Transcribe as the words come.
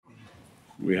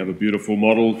We have a beautiful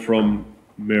model from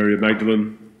Mary of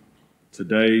Magdalene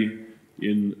today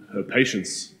in her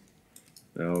patience.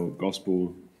 Our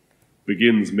gospel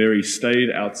begins, Mary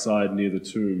stayed outside near the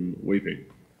tomb weeping.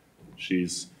 She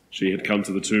had come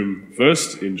to the tomb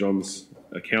first in John's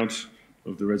account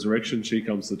of the resurrection. She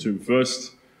comes to the tomb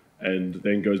first and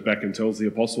then goes back and tells the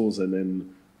apostles, and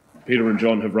then Peter and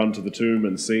John have run to the tomb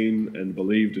and seen and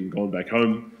believed and gone back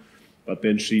home. But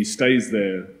then she stays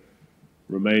there,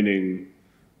 remaining,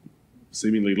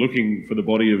 seemingly looking for the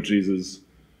body of Jesus.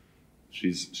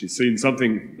 She's seen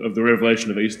something of the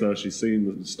revelation of Easter. She's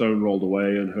seen the stone rolled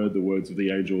away and heard the words of the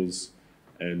angels,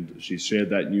 and she's shared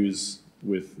that news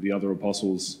with the other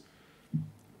apostles.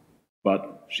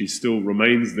 But she still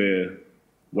remains there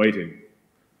waiting.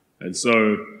 And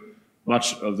so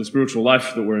much of the spiritual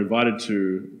life that we're invited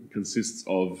to consists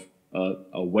of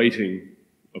a waiting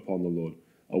upon the Lord,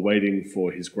 a waiting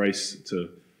for his grace to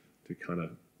kind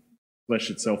of flesh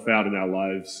itself out in our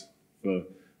lives, for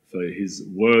his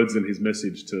words and his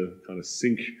message to kind of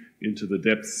sink into the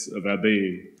depths of our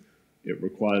being. It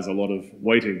requires a lot of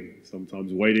waiting,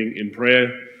 sometimes waiting in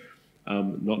prayer,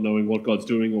 not knowing what God's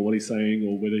doing or what he's saying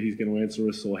or whether he's going to answer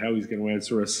us or how he's going to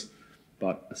answer us,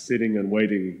 but sitting and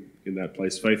waiting in that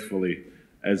place faithfully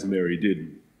as Mary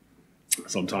did.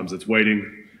 Sometimes it's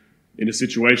waiting in a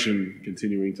situation,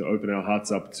 continuing to open our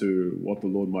hearts up to what the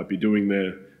Lord might be doing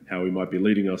there, how he might be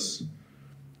leading us,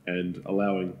 and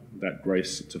allowing that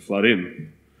grace to flood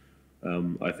in. I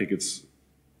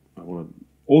want to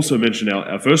also mention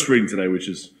our first reading today, which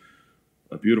is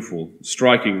a beautiful,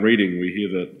 striking reading. We hear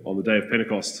that on the day of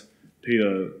Pentecost,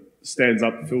 Peter stands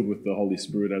up filled with the Holy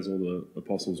Spirit, as all the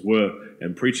apostles were,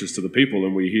 and preaches to the people.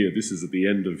 And we hear, this is at the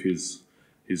end of his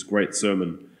great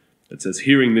sermon. It says,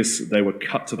 hearing this, they were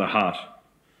cut to the heart,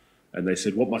 and they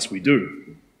said, what must we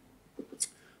do?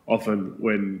 Often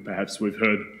when perhaps we've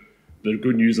heard the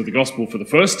good news of the gospel for the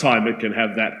first time, it can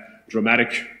have that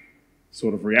dramatic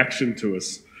sort of reaction to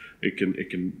us. It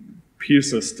can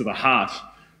pierce us to the heart,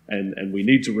 and we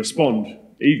need to respond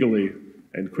eagerly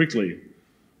and quickly.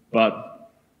 But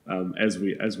as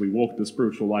we walk the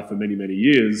spiritual life for many, many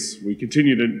years, we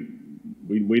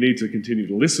need to continue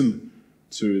to listen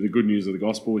to the good news of the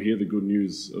gospel, hear the good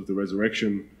news of the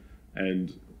resurrection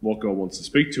and what God wants to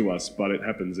speak to us, but it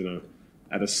happens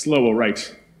at a slower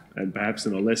rate and perhaps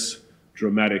in a less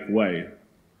dramatic way.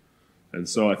 And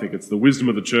so I think it's the wisdom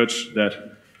of the church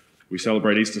that we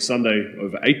celebrate Easter Sunday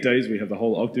over 8 days. We have the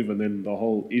whole octave, and then the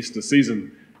whole Easter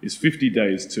season is 50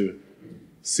 days to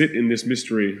sit in this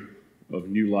mystery of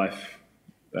new life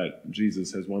that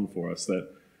Jesus has won for us, that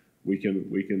we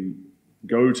can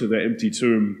go to the empty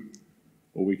tomb,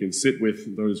 or we can sit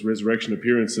with those resurrection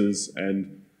appearances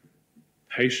and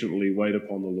patiently wait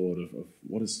upon the Lord of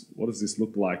what does this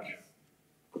look like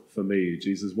for me?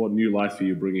 Jesus, what new life are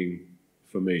you bringing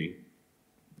for me?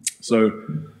 So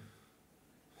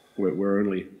we're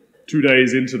only 2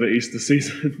 days into the Easter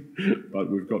season, but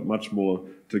we've got much more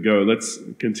to go. Let's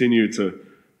continue to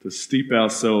steep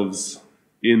ourselves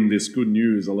in this good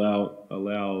news, allow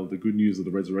the good news of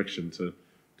the resurrection to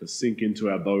sink into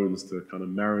our bones, to kind of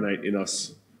marinate in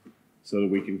us, so that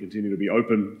we can continue to be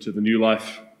open to the new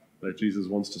life that Jesus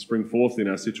wants to spring forth in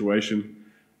our situation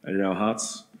and in our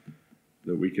hearts,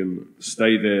 that we can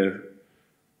stay there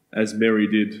as Mary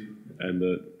did, and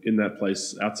that in that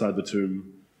place outside the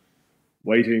tomb,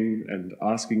 waiting and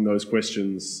asking those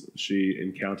questions, she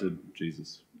encountered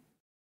Jesus.